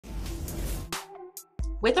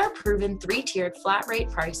With our proven 3-tiered flat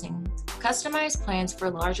rate pricing, customized plans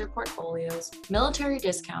for larger portfolios, military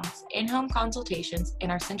discounts, in-home consultations,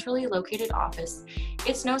 and our centrally located office,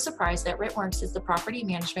 it's no surprise that RentWerx is the property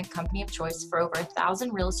management company of choice for over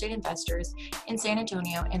 1,000 real estate investors in San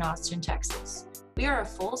Antonio and Austin, Texas. We are a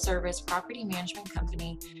full-service property management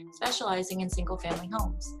company specializing in single-family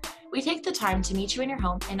homes. We take the time to meet you in your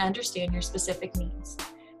home and understand your specific needs.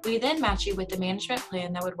 We then match you with the management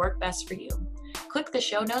plan that would work best for you. Click the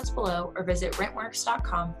show notes below or visit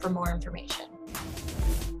rentwerx.com for more information.